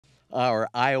Our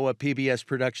Iowa PBS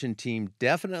production team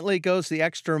definitely goes the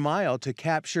extra mile to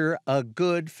capture a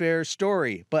good, fair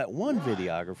story, but one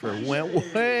videographer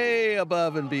went way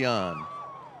above and beyond.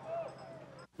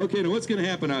 Okay, now what's going to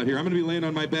happen out here? I'm going to be laying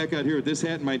on my back out here with this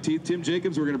hat in my teeth. Tim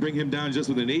Jacobs, we're going to bring him down just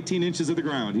within 18 inches of the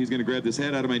ground. He's going to grab this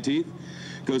hat out of my teeth,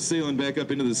 go sailing back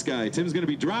up into the sky. Tim's going to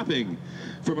be dropping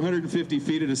from 150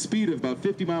 feet at a speed of about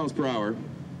 50 miles per hour.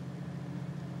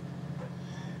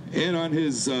 And on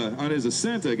his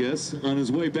ascent, I guess, on his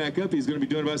way back up, he's going to be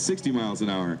doing about 60 miles an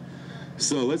hour.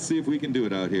 So let's see if we can do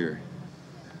it out here.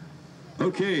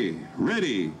 Okay,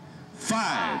 ready?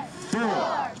 5,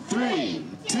 4, 3,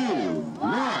 2,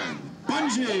 1,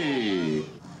 bungee!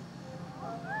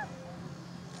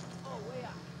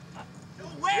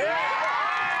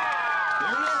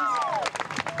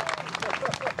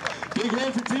 Big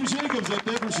hand for Tim Jacobs up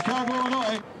there from Chicago,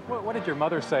 Illinois. What did your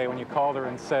mother say when you called her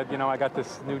and said, you know, I got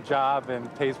this new job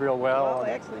and pays real well? Well,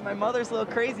 actually, my mother's a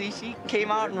little crazy. She came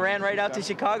out and ran right out to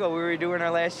Chicago. We were doing our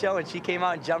last show, and she came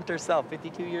out and jumped herself,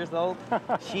 52 years old.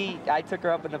 I took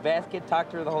her up in the basket,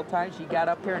 talked to her the whole time. She got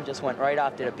up here and just went right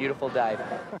off, did a beautiful dive.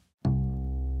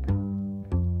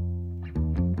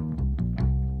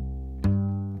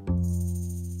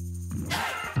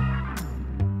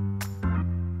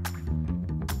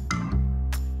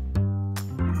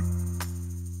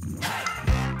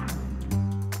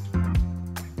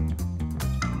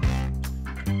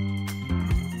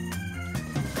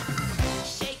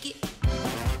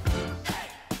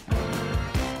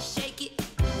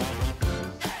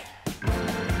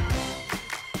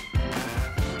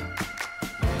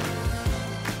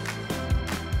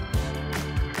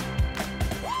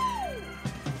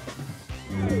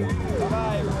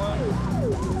 Bye, everyone.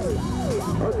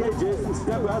 Okay, Jason,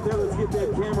 step out there. Let's get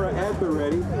that camera at the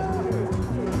ready.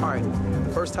 All right,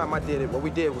 the first time I did it, what we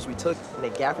did was we took and they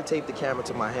gaffer taped the camera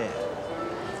to my hand.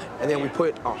 And then we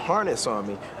put a harness on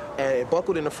me, and it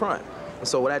buckled in the front. And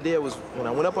so what I did was, when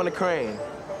I went up on the crane,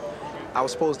 I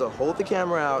was supposed to hold the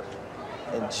camera out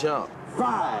and jump.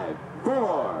 5,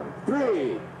 4,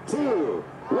 3, 2,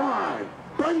 1,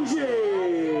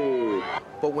 bungee!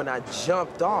 But when I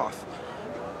jumped off,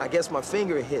 I guess my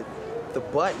finger hit the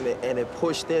button and it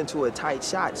pushed into a tight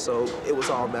shot, so it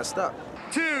was all messed up.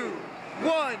 2,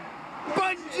 1,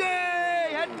 bungee!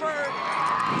 Head first!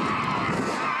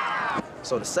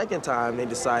 So the second time, they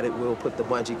decided we'll put the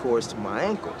bungee cords to my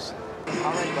ankles.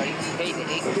 All right, buddy. Hey, the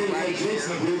ankles right here.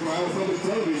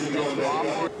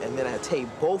 And then I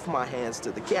taped both my hands to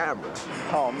the camera.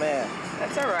 Oh, man.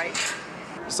 That's all right.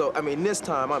 So, I mean, this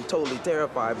time I'm totally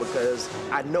terrified because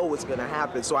I know what's gonna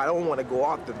happen, so I don't want to go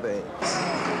off the thing.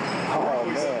 Oh,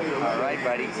 man. All right,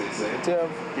 buddy. Tim,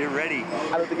 you're ready.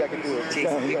 I don't think I can do it.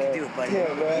 Jason, you can do it, buddy.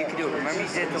 You can do it. Remember you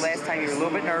did it the last time. You were a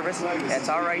little bit nervous. That's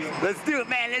all right. Let's do it,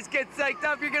 man. Let's get psyched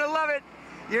up. You're going to love it.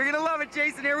 You're going to love it,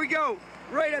 Jason. Here we go.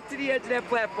 Right up to the edge of that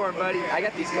platform, buddy. I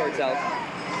got these cords out.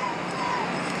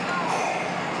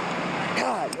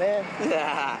 God, man.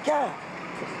 God.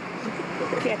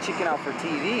 Can't chicken out for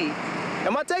TV.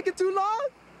 Am I taking too long?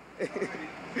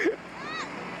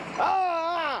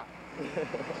 Ah!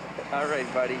 All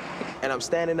right, buddy. And I'm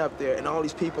standing up there, and all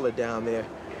these people are down there,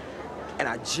 and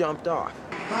I jumped off.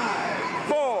 5,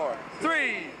 4,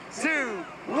 3, 2,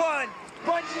 1,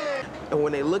 bungee! And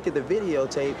when they look at the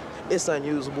videotape, it's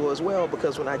unusable as well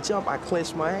because when I jump, I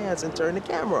clench my hands and turn the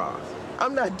camera off.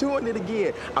 I'm not doing it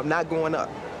again. I'm not going up.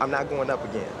 I'm not going up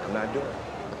again. I'm not doing it.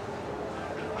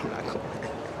 I'm not going.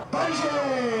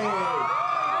 Bungee!